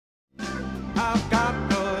I've got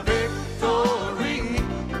the victory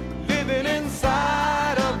living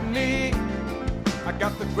inside of me. I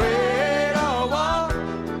got the greater one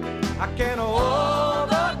I can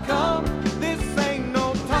overcome. This ain't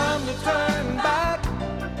no time to turn back,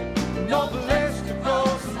 no place to go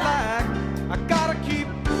slack. I gotta keep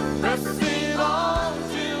pressing on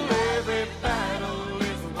till every battle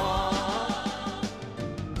is won.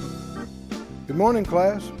 Good morning,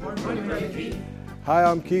 class. Good morning, Keith. Hi,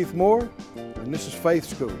 I'm Keith Moore, and this is Faith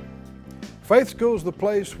School. Faith School is the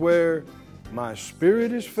place where my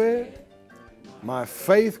spirit is fed, my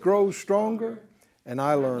faith grows stronger, and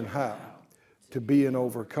I learn how to be an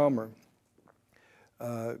overcomer.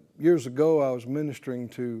 Years ago, I was ministering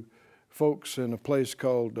to folks in a place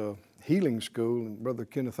called Healing School, in Brother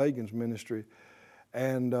Kenneth Hagin's ministry,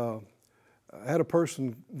 and I had a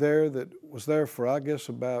person there that was there for, I guess,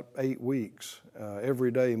 about 8 weeks,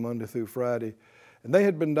 every day, Monday through Friday. And they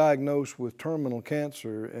had been diagnosed with terminal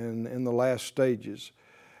cancer and in the last stages.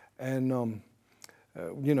 And,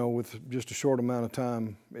 with just a short amount of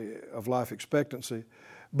time of life expectancy.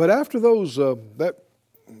 But after those, that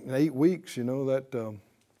 8 weeks, 2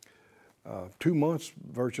 months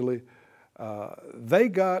virtually, they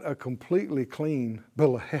got a completely clean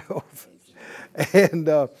bill of health. And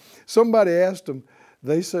somebody asked them,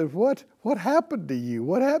 they said, what happened to you?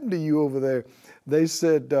 What happened to you over there? They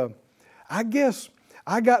said, I guess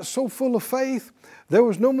I got so full of faith, there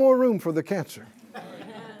was no more room for the cancer.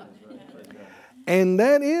 And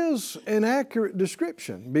that is an accurate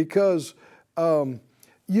description, because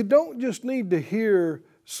you don't just need to hear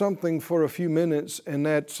something for a few minutes and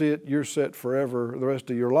that's it, you're set forever the rest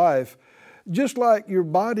of your life. Just like your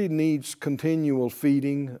body needs continual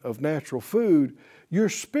feeding of natural food, your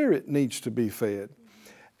spirit needs to be fed.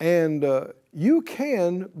 And you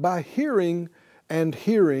can, by hearing and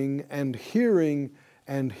hearing and hearing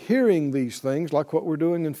and hearing these things, like what we're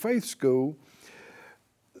doing in Faith School,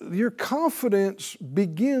 your confidence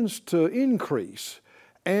begins to increase.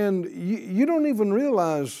 And you don't even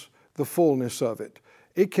realize the fullness of it.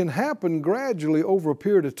 It can happen gradually over a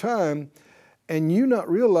period of time, and you not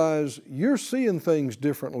realize you're seeing things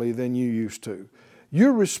differently than you used to.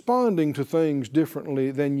 You're responding to things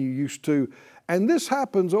differently than you used to. And this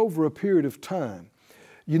happens over a period of time.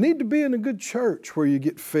 You need to be in a good church where you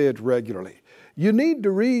get fed regularly. You need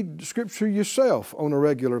to read Scripture yourself on a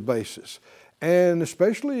regular basis. And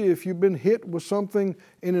especially if you've been hit with something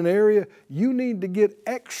in an area, you need to get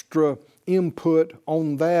extra input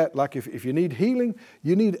on that. Like if you need healing,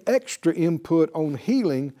 you need extra input on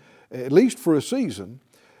healing, at least for a season.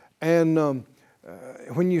 And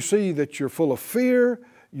when you see that you're full of fear,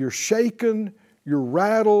 you're shaken, you're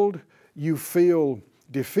rattled, you feel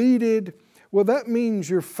defeated, well, that means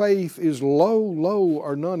your faith is low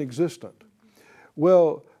or non-existent.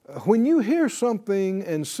 Well, when you hear something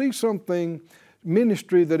and see something,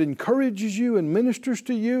 ministry that encourages you and ministers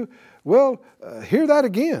to you, well, hear that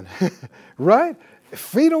again, right?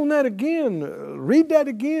 Feed on that again, read that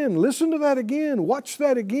again, listen to that again, watch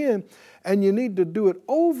that again, and you need to do it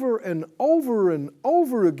over and over and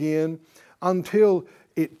over again until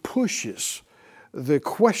it pushes the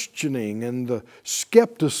questioning and the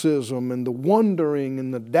skepticism and the wondering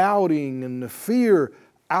and the doubting and the fear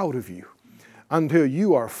out of you, until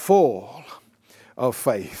you are full of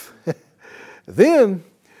faith. Then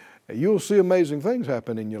you'll see amazing things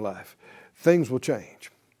happen in your life. Things will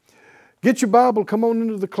change. Get your Bible, come on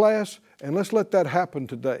into the class, and let's let that happen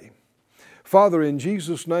today. Father, in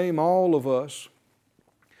Jesus' name, all of us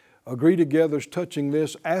agree together touching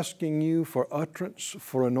this, asking you for utterance,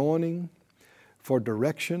 for anointing, for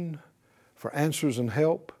direction, for answers and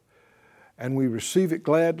help. And we receive it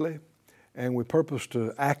gladly. And we purpose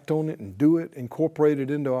to act on it and do it, incorporate it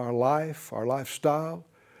into our life, our lifestyle.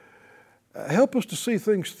 Help us to see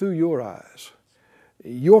things through your eyes,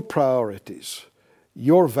 your priorities,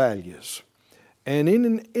 your values. And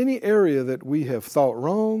in any area that we have thought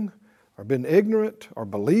wrong or been ignorant or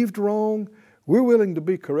believed wrong, we're willing to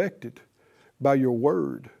be corrected by your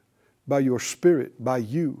word, by your spirit, by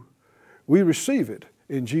you. We receive it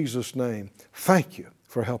in Jesus' name. Thank you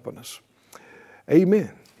for helping us.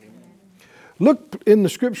 Amen. Look in the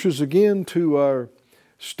Scriptures again to our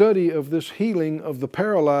study of this healing of the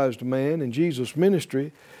paralyzed man in Jesus'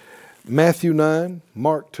 ministry. Matthew 9,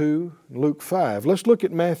 Mark 2, Luke 5. Let's look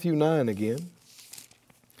at Matthew 9 again.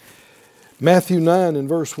 Matthew 9 in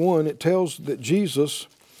verse 1, it tells that Jesus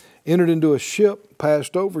entered into a ship,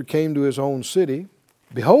 passed over, came to his own city.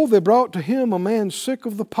 Behold, they brought to him a man sick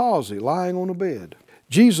of the palsy, lying on a bed.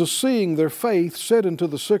 Jesus, seeing their faith, said unto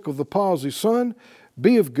the sick of the palsy, Son,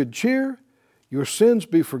 be of good cheer, your sins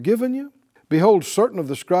be forgiven you. Behold, certain of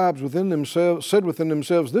the scribes within themselves said within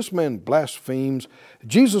themselves, This man blasphemes.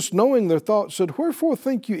 Jesus, knowing their thoughts, said, Wherefore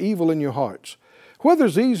think you evil in your hearts? Whether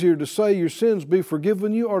is easier to say, Your sins be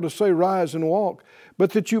forgiven you, or to say, Rise and walk?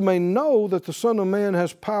 But that you may know that the Son of Man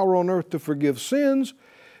has power on earth to forgive sins,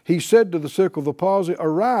 he said to the sick of the palsy,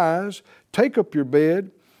 Arise, take up your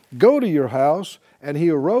bed, go to your house. And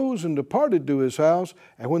he arose and departed to his house.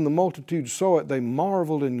 And when the multitude saw it, they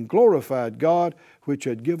marveled and glorified God, which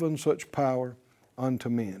had given such power unto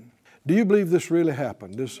men. Do you believe this really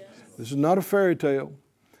happened? This is not a fairy tale.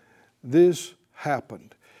 This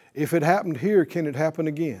happened. If it happened here, can it happen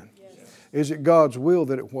again? Yes. Is it God's will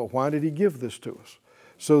that it, well, why did he give this to us?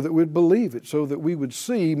 So that we'd believe it, so that we would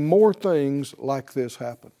see more things like this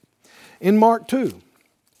happen. In Mark 2,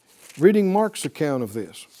 reading Mark's account of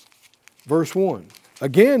this, verse 1.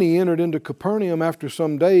 Again he entered into Capernaum. After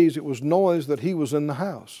some days it was noised that he was in the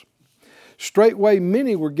house. Straightway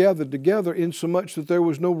many were gathered together, insomuch that there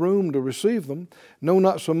was no room to receive them, no,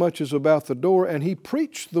 not so much as about the door. And he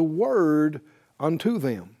preached the word unto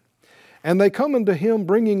them. And they come unto him,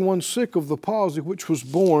 bringing one sick of the palsy, which was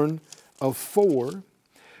born of 4.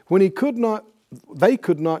 When they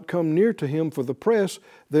could not come near to him for the press,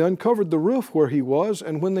 they uncovered the roof where he was,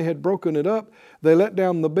 and when they had broken it up, they let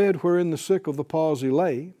down the bed wherein the sick of the palsy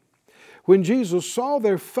lay. When Jesus saw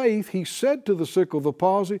their faith, he said to the sick of the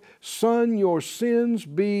palsy, Son, your sins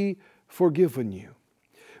be forgiven you.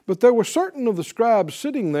 But there were certain of the scribes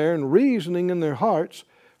sitting there and reasoning in their hearts,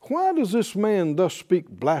 Why does this man thus speak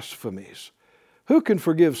blasphemies? Who can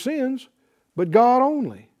forgive sins but God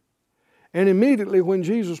only? And immediately when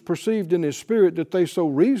Jesus perceived in his spirit that they so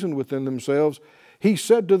reasoned within themselves, he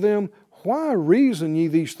said to them, Why reason ye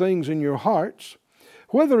these things in your hearts?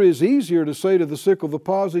 Whether it is easier to say to the sick of the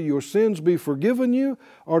palsy, Your sins be forgiven you,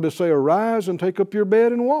 or to say, Arise and take up your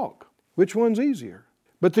bed and walk? Which one's easier?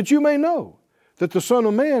 But that you may know that the Son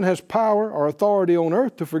of Man has power or authority on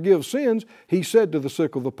earth to forgive sins, he said to the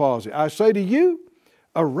sick of the palsy, I say to you,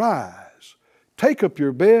 Arise, take up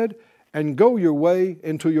your bed, and go your way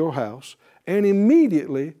into your house. And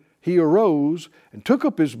immediately he arose and took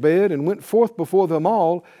up his bed and went forth before them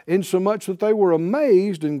all, insomuch that they were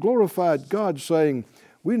amazed and glorified God, saying,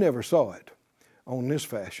 We never saw it on this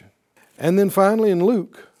fashion. And then finally in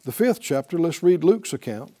Luke, the 5th chapter, let's read Luke's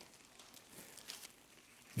account.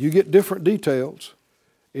 You get different details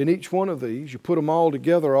in each one of these. You put them all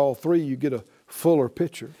together, all three, you get a fuller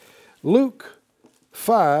picture. Luke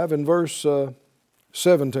 5 and verse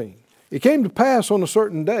 17. It came to pass on a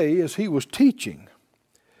certain day, as he was teaching,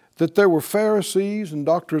 that there were Pharisees and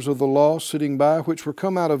doctors of the law sitting by, which were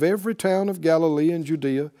come out of every town of Galilee and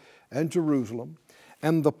Judea and Jerusalem,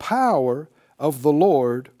 and the power of the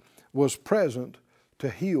Lord was present to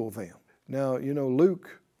heal them. Now, you know,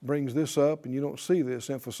 Luke brings this up, and you don't see this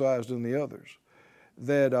emphasized in the others,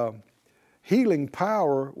 that healing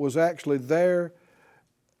power was actually there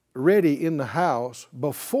ready in the house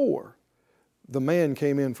before the man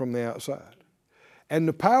came in from the outside. And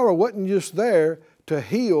the power wasn't just there to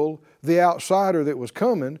heal the outsider that was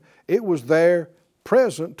coming. It was there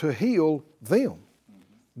present to heal them.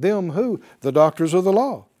 Them who? The doctors of the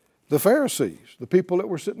law, the Pharisees, the people that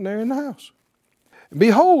were sitting there in the house.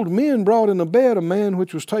 Behold, men brought in a bed a man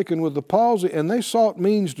which was taken with the palsy, and they sought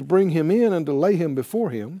means to bring him in and to lay him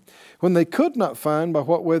before him. When they could not find by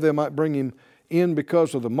what way they might bring him in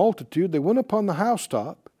because of the multitude, they went upon the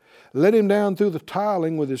housetop, let him down through the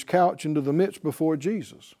tiling with his couch into the midst before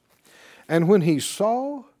Jesus. And when he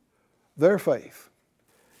saw their faith,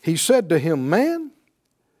 he said to him, Man,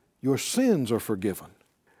 your sins are forgiven.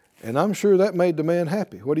 And I'm sure that made the man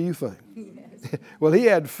happy. What do you think? Yes. Well, he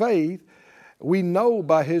had faith. We know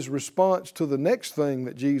by his response to the next thing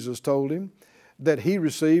that Jesus told him that he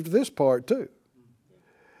received this part too.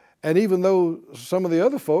 And even though some of the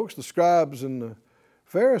other folks, the scribes and the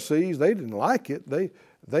Pharisees, they didn't like it.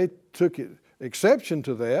 They took exception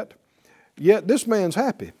to that. Yet this man's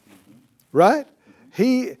happy, right?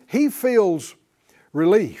 He feels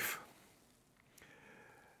relief.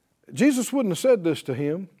 Jesus wouldn't have said this to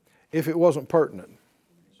him if it wasn't pertinent.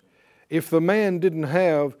 If the man didn't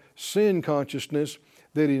have sin consciousness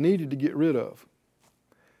that he needed to get rid of.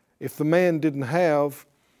 If the man didn't have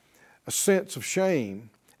a sense of shame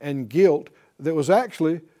and guilt that was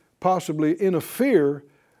actually possibly interfere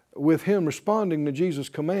with him responding to Jesus'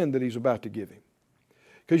 command that he's about to give him.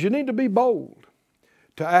 Because you need to be bold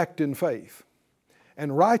to act in faith.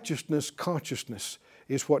 And righteousness consciousness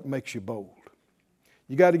is what makes you bold.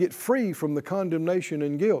 You got to get free from the condemnation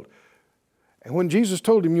and guilt. And when Jesus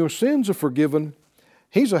told him, your sins are forgiven,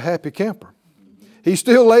 he's a happy camper. He's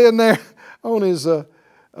still laying there on his,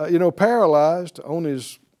 paralyzed on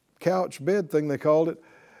his couch bed thing they called it.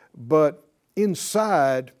 But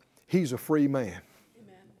inside, he's a free man.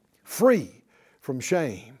 Amen. Free from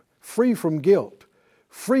shame, free from guilt,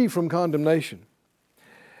 free from condemnation.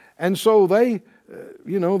 And so they,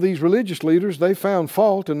 these religious leaders, they found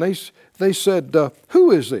fault, and they said,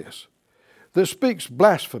 who is this that speaks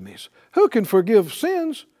blasphemies? Who can forgive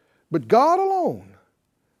sins but God alone?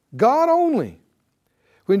 God only.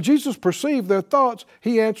 When Jesus perceived their thoughts,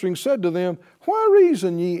 he answering said to them, why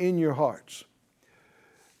reason ye in your hearts?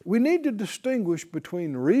 We need to distinguish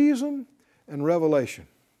between reason and revelation.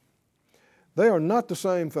 They are not the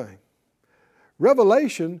same thing.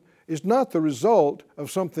 Revelation is not the result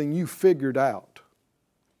of something you figured out.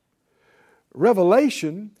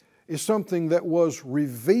 Revelation is something that was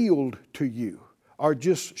revealed to you, or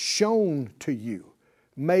just shown to you,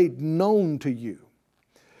 made known to you.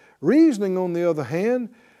 Reasoning, on the other hand,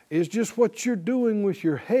 is just what you're doing with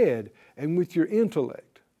your head and with your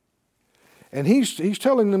intellect. And he's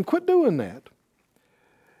telling them, quit doing that.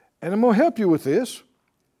 And I'm going to help you with this.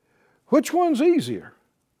 Which one's easier?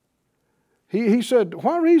 He said,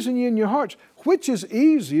 why reason ye in your hearts? Which is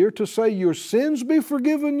easier, to say your sins be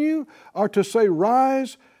forgiven you, or to say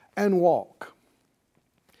rise and walk?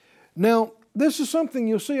 Now, this is something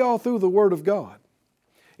you'll see all through the Word of God.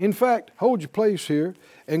 In fact, hold your place here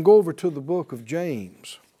and go over to the book of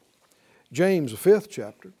James. James, the 5th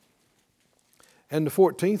chapter, and the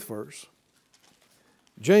 14th verse.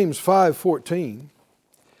 James 5:14.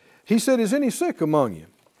 He said, is any sick among you?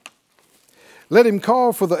 Let him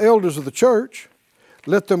call for the elders of the church.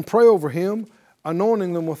 Let them pray over him,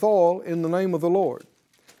 anointing them with oil in the name of the Lord.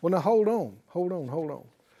 Well, now hold on.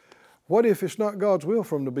 What if it's not God's will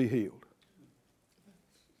for him to be healed?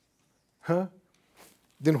 Huh?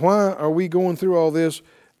 Then why are we going through all this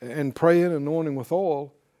and praying and anointing with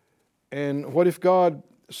oil? And what if God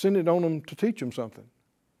sent it on them to teach them something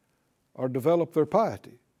or develop their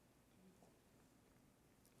piety?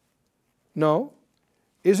 No.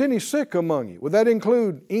 Is any sick among you? Would that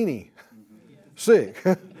include any sick?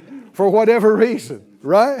 For whatever reason,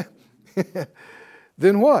 right?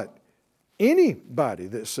 Then what? Anybody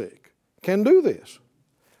that's sick can do this.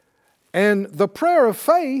 And the prayer of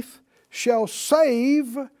faith shall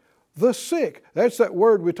save the sick. That's that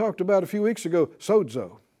word we talked about a few weeks ago,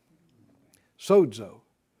 sozo. Sozo.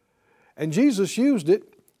 And Jesus used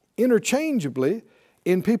it interchangeably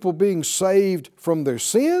in people being saved from their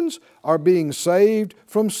sins or being saved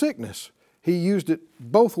from sickness. He used it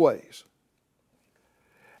both ways.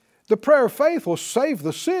 The prayer of faith will save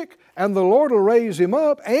the sick, and the Lord will raise him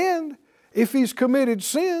up, and if he's committed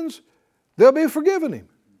sins, they'll be forgiven him.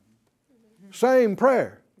 Same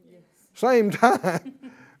prayer. Same time.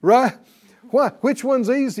 Right? Why? Which one's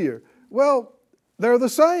easier? Well, they're the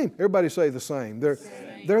same. Everybody say the same. They're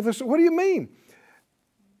the same. What do you mean?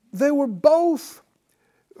 They were both.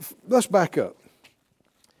 Let's back up.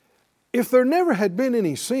 If there never had been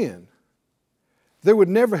any sin, there would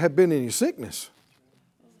never have been any sickness.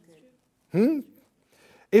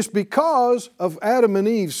 It's because of Adam and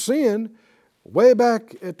Eve's sin way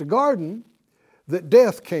back at the garden that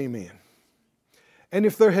death came in. And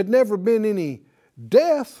if there had never been any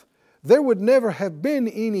death, there would never have been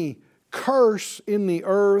any curse in the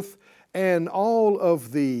earth and all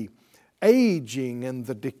of the aging and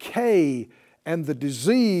the decay and the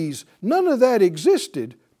disease. None of that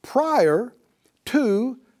existed prior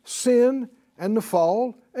to sin and the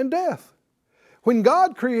fall and death. When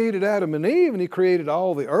God created Adam and Eve and He created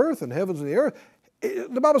all the earth and heavens and the earth,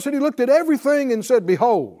 the Bible said He looked at everything and said,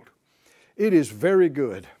 behold, it is very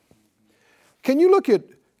good. Can you look at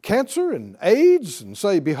cancer and AIDS and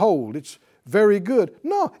say, behold, it's very good?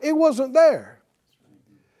 No, it wasn't there.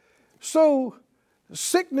 So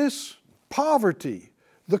sickness, poverty,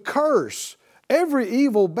 the curse, every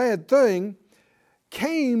evil, bad thing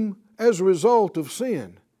came as a result of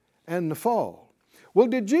sin and the fall. Well,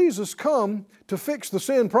 did Jesus come to fix the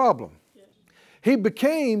sin problem? He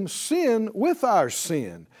became sin with our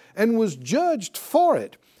sin and was judged for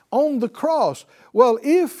it on the cross. Well,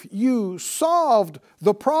 if you solved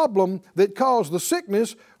the problem that caused the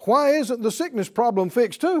sickness, why isn't the sickness problem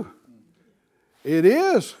fixed too? It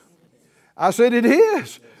is. I said it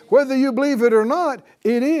is. Whether you believe it or not,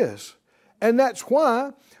 it is. And that's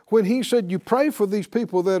why when He said you pray for these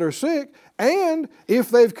people that are sick, and if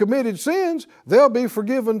they've committed sins, they'll be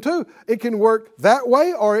forgiven too. It can work that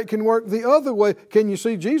way or it can work the other way. Can you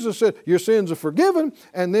see? Jesus said your sins are forgiven,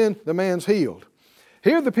 and then the man's healed.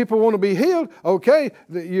 Here the people want to be healed. Okay,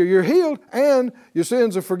 you're healed and your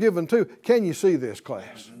sins are forgiven too. Can you see this,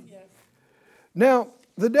 class? Yes. Now,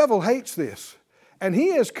 the devil hates this. And he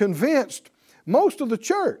has convinced most of the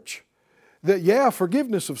church that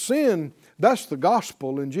forgiveness of sin, that's the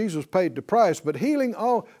gospel, and Jesus paid the price. But healing,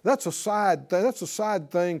 that's a side thing. That's a side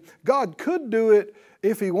thing. God could do it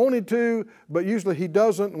if He wanted to, but usually He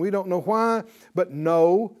doesn't, and we don't know why. But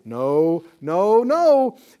no.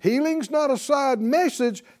 Healing's not a side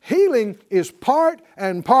message. Healing is part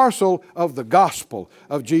and parcel of the gospel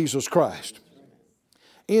of Jesus Christ.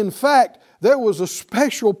 In fact, there was a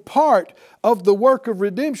special part of the work of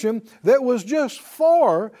redemption that was just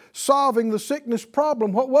for solving the sickness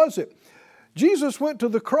problem. What was it? Jesus went to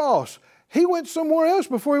the cross. He went somewhere else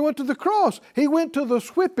before He went to the cross. He went to the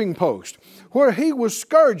whipping post where He was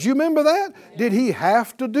scourged. You remember that? Did He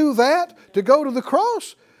have to do that to go to the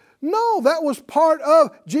cross? No, that was part of,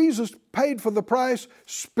 Jesus paid for the price,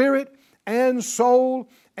 spirit and soul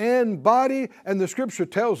and body. And the Scripture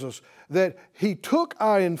tells us that He took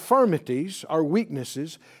our infirmities, our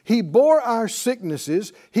weaknesses, He bore our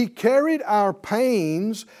sicknesses, He carried our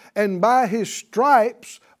pains, and by His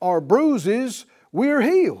stripes or bruises, we're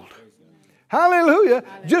healed. Hallelujah.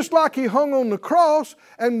 Just like He hung on the cross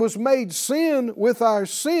and was made sin with our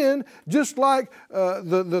sin, just like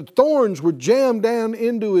the thorns were jammed down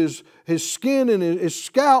into His skin and His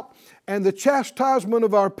scalp, and the chastisement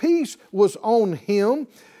of our peace was on Him.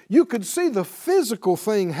 You could see the physical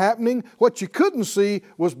thing happening. What you couldn't see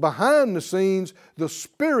was behind the scenes, the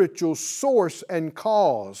spiritual source and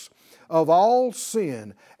cause of all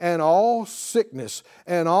sin and all sickness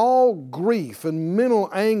and all grief and mental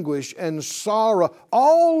anguish and sorrow.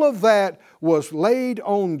 All of that was laid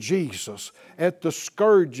on Jesus at the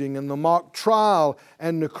scourging and the mock trial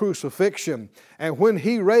and the crucifixion. And when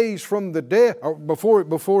He raised from the dead, or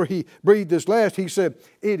before He breathed His last, He said,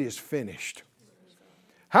 "It is finished."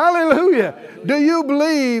 Hallelujah. Do you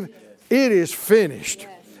believe it is finished?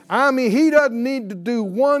 I mean, He doesn't need to do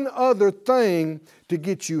one other thing to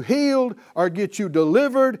get you healed or get you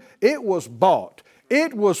delivered. It was bought.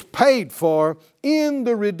 It was paid for in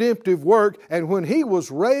the redemptive work. And when He was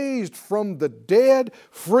raised from the dead,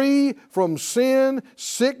 free from sin,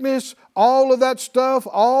 sickness, all of that stuff,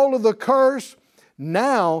 all of the curse,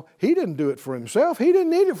 now He didn't do it for Himself. He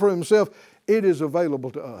didn't need it for Himself. It is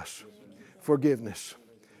available to us. Forgiveness,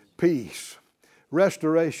 peace,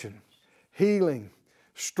 restoration, healing,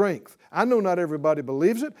 strength. I know not everybody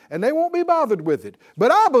believes it, and they won't be bothered with it.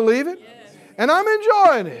 But I believe it, and I'm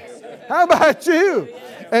enjoying it. How about you?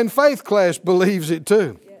 And Faith Class believes it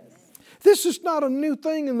too. This is not a new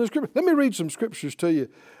thing in the Scripture. Let me read some Scriptures to you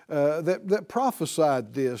that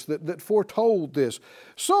prophesied this, that foretold this.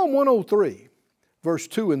 Psalm 103, verse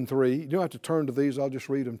 2 and 3. You don't have to turn to these. I'll just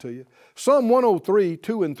read them to you. Psalm 103,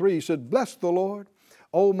 2 and 3 said, "Bless the Lord,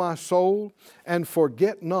 O my soul, and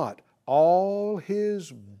forget not all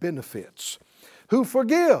His benefits, who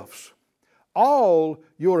forgives all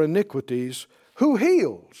your iniquities, who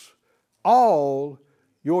heals all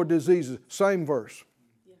your diseases." Same verse.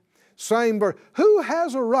 Same verse. Who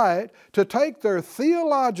has a right to take their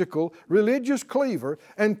theological religious cleaver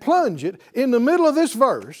and plunge it in the middle of this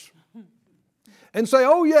verse and say,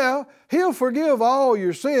 "Oh yeah, He'll forgive all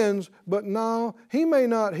your sins, but no, He may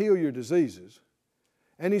not heal your diseases.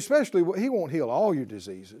 And especially, He won't heal all your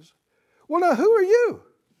diseases." Well, now, who are you?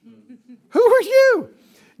 Who are you?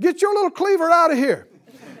 Get your little cleaver out of here.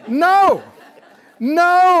 No.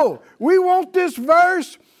 We want this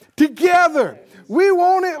verse together. We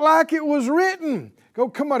want it like it was written. Go,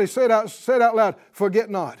 come on, say it out loud. Forget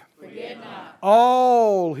not. Forget not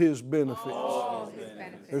all His benefits. all His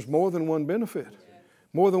benefits. There's more than one benefit.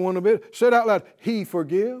 More than one benefit. Say it out loud. He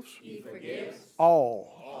forgives,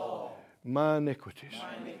 all my iniquities.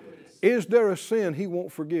 Is there a sin He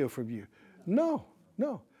won't forgive from you? No.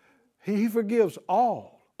 He forgives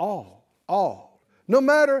all. No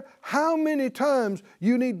matter how many times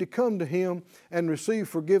you need to come to Him and receive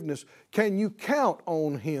forgiveness, can you count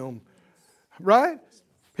on Him, right?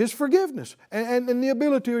 His forgiveness and the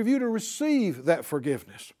ability of you to receive that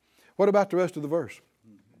forgiveness. What about the rest of the verse?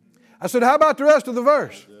 I said, how about the rest of the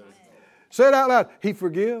verse? Say it out loud. He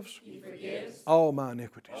forgives all my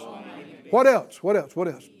iniquities. What else?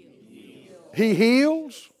 He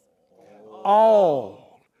heals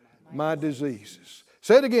all my diseases.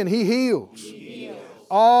 Say it again. He heals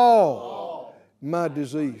all my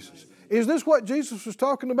diseases. Is this what Jesus was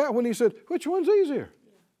talking about when He said, which one's easier?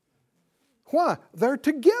 Why? They're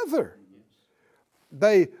together.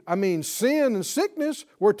 Sin and sickness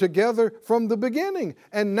were together from the beginning.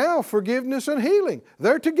 And now forgiveness and healing.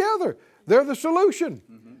 They're together. They're the solution.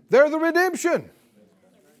 They're the redemption.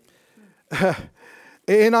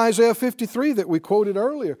 In Isaiah 53 that we quoted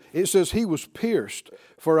earlier, it says, He was pierced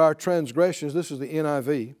for our transgressions. This is the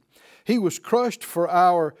NIV. He was crushed for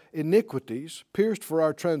our iniquities, pierced for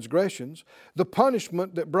our transgressions. The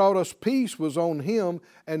punishment that brought us peace was on Him,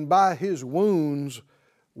 and by His wounds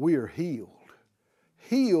we are healed.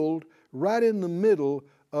 Healed right in the middle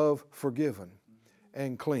of forgiven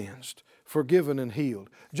and cleansed. Forgiven and healed.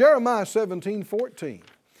 Jeremiah 17:14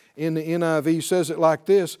 in the NIV says it like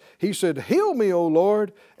this. He said, "Heal me, O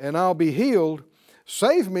Lord, and I'll be healed.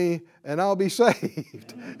 Save me, and I'll be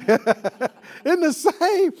saved." In the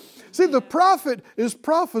same, see, the prophet is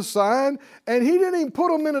prophesying, and he didn't even put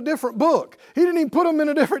them in a different book. He didn't even put them in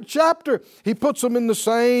a different chapter. He puts them in the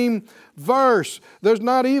same verse. There's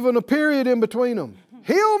not even a period in between them.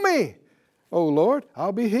 Heal me, O Lord,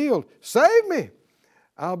 I'll be healed. Save me,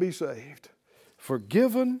 I'll be saved.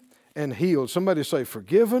 Forgiven and healed. Somebody say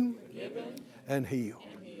forgiven, and healed.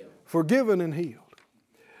 Forgiven and healed.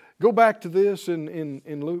 Go back to this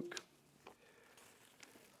in Luke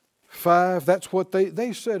 5. That's what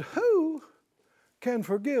they said. Who can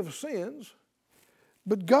forgive sins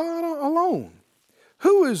but God alone?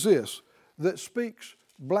 Who is this that speaks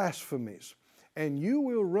blasphemies? And you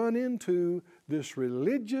will run into this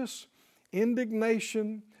religious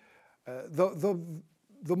indignation.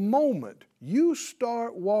 The moment you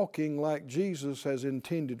start walking like Jesus has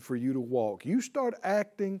intended for you to walk, you start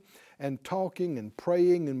acting and talking and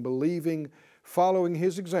praying and believing, following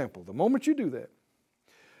His example. The moment you do that,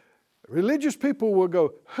 religious people will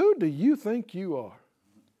go, "Who do you think you are?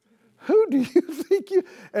 Who do you think you..."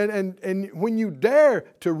 And when you dare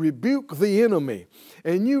to rebuke the enemy,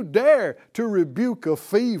 and you dare to rebuke a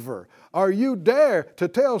fever, or you dare to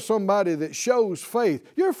tell somebody that shows faith,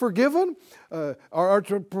 you're forgiven, or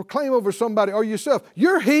to proclaim over somebody or yourself,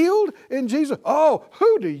 you're healed in Jesus. Oh,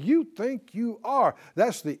 who do you think you are?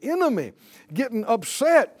 That's the enemy getting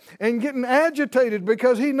upset and getting agitated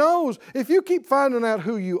because he knows if you keep finding out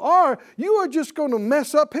who you are just going to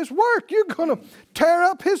mess up His work. You're going to tear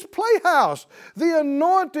up His playhouse. The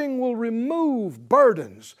anointing will remove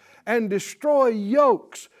burdens and destroy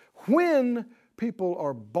yokes when people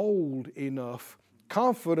are bold enough,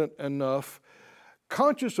 confident enough,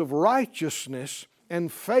 conscious of righteousness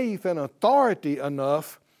and faith and authority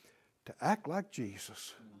enough to act like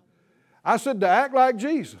Jesus. I said to act like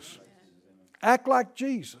Jesus. Act like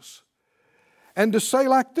Jesus. And to say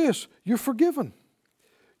like this, you're forgiven.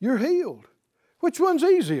 You're healed. Which one's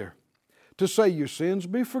easier? To say your sins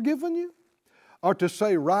be forgiven you? Or to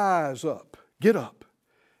say rise up, get up,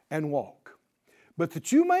 and walk? But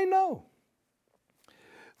that you may know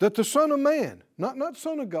that the Son of Man, not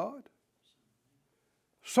Son of God,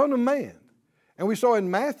 Son of Man. And we saw in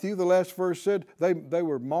Matthew, the last verse said, they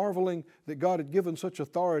were marveling that God had given such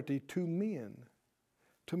authority to men.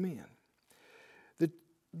 To men.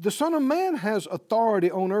 The Son of Man has authority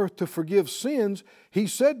on earth to forgive sins. He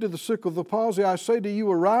said to the sick of the palsy, I say to you,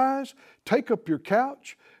 arise, take up your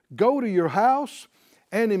couch, go to your house.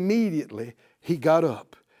 And immediately he got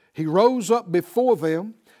up. He rose up before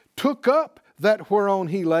them, took up that whereon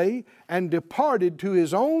he lay, and departed to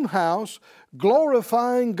his own house,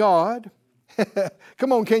 glorifying God.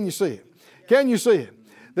 Come on, can you see it? Can you see it?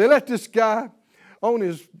 They let this guy on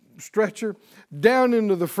his stretcher down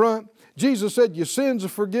into the front. Jesus said, your sins are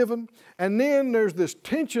forgiven. And then there's this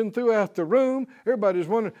tension throughout the room. Everybody's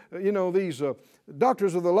wondering, these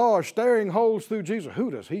doctors of the law are staring holes through Jesus.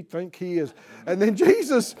 Who does he think he is? And then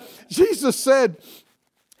Jesus said,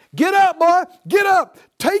 get up, boy, get up.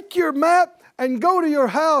 Take your mat and go to your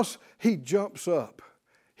house. He jumps up.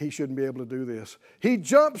 He shouldn't be able to do this. He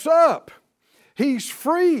jumps up. He's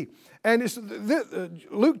free. And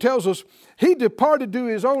Luke tells us he departed to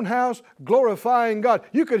his own house glorifying God.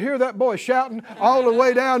 You could hear that boy shouting all the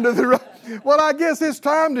way down to the road. Well, I guess it's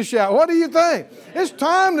time to shout. What do you think? It's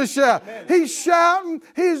time to shout. He's shouting.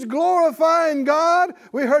 He's glorifying God.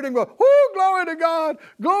 We heard him go, whoo, glory to God,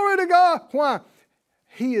 glory to God. Why?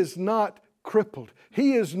 He is not crippled.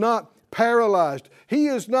 He is not paralyzed. He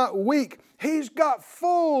is not weak. He's got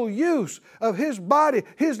full use of his body,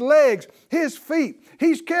 his legs, his feet.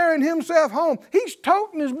 He's carrying himself home. He's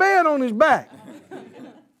toting his bed on his back.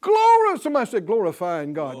 Somebody said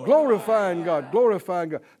glorifying God, glorifying God, glorifying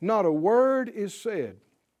God. Not a word is said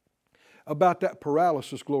about that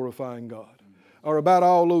paralysis glorifying God, or about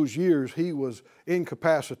all those years he was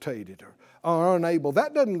incapacitated or unable.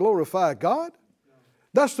 That doesn't glorify God.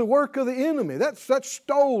 That's the work of the enemy. That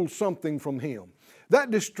stole something from him. That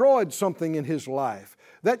destroyed something in his life.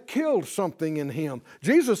 That killed something in him.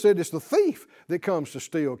 Jesus said it's the thief that comes to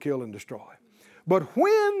steal, kill, and destroy. But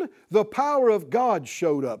when the power of God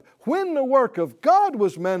showed up, when the work of God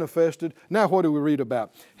was manifested, now what do we read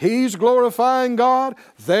about? He's glorifying God.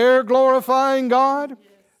 They're glorifying God.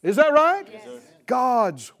 Is that right? Yes.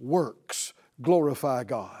 God's works glorify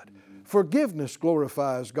God. Forgiveness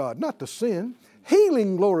glorifies God, not the sin.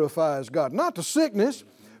 Healing glorifies God, not the sickness.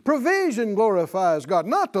 Provision glorifies God,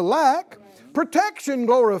 not the lack. Protection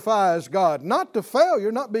glorifies God, not the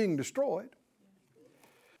failure, not being destroyed.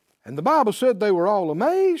 And the Bible said they were all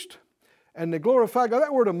amazed and they glorified God.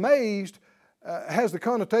 That word amazed has the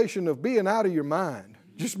connotation of being out of your mind.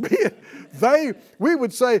 Just being, we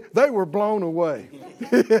would say they were blown away.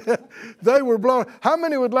 They were blown. How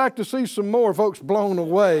many would like to see some more folks blown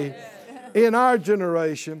away in our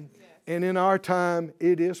generation and in our time?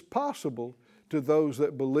 It is possible to those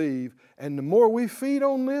that believe. And the more we feed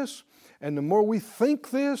on this, and the more we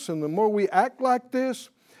think this, and the more we act like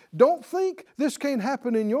this, don't think this can't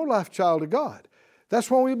happen in your life, child of God.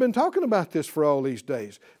 That's why we've been talking about this for all these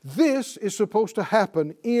days. This is supposed to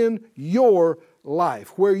happen in your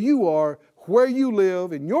life, where you are, where you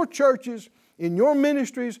live, in your churches, in your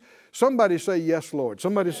ministries. Somebody say, yes, Lord.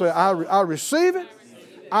 Somebody say, I receive it.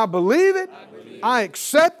 I believe it. I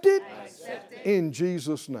accept it. In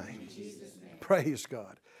Jesus' name. Praise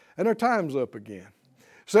God. And our time's up again.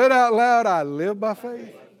 Say it out loud. I live by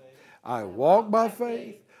faith. I walk by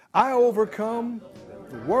faith. I overcome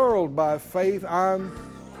the world by faith. I'm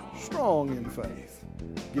strong in faith,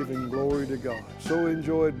 giving glory to God. So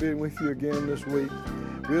enjoyed being with you again this week.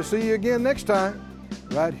 We'll see you again next time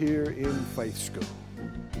right here in Faith School.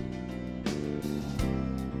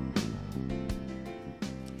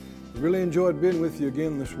 Really enjoyed being with you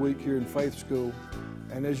again this week here in Faith School.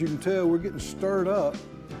 And as you can tell, we're getting stirred up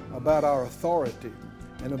about our authority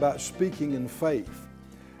and about speaking in faith.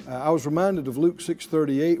 I was reminded of Luke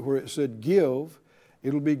 6:38 where it said, give,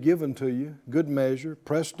 it'll be given to you, good measure,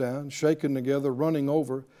 pressed down, shaken together, running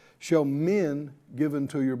over, shall men give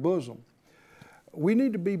into your bosom. We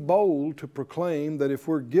need to be bold to proclaim that if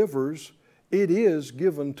we're givers, it is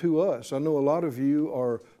given to us. I know a lot of you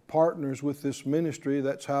are partners with this ministry.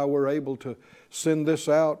 That's how we're able to send this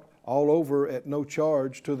out all over at no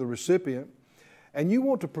charge to the recipient. And you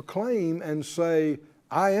want to proclaim and say,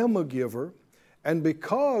 I am a giver, and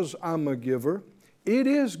because I'm a giver, it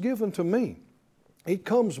is given to me. It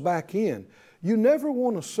comes back in. You never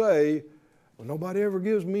want to say, well, nobody ever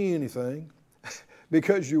gives me anything,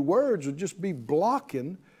 because your words would just be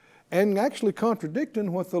blocking and actually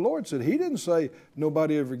contradicting what the Lord said. He didn't say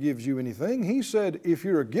nobody ever gives you anything. He said if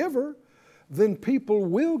you're a giver, then people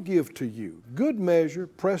will give to you. Good measure,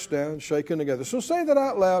 pressed down, shaken together. So say that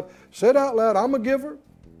out loud. Say it out loud. I'm a giver.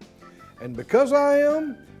 And because I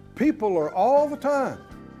am, people are all the time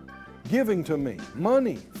giving to me.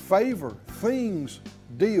 Money, favor, things,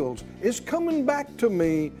 deals. It's coming back to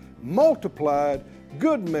me, multiplied,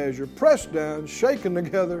 good measure, pressed down, shaken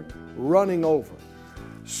together, running over.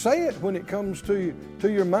 Say it when it comes to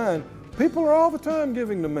your mind. People are all the time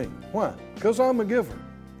giving to me. Why? Because I'm a giver.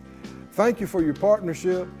 Thank you for your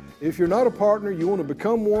partnership. If you're not a partner, you want to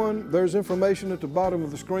become one, there's information at the bottom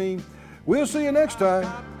of the screen. We'll see you next time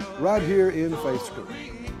right here in Faith School.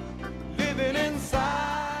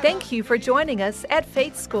 Thank you for joining us at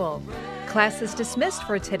Faith School. Class is dismissed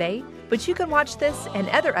for today, but you can watch this and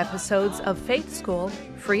other episodes of Faith School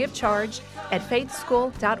free of charge at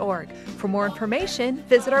faithschool.org. For more information,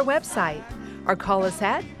 visit our website or call us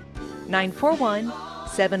at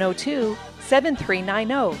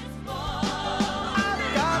 941-702-7390.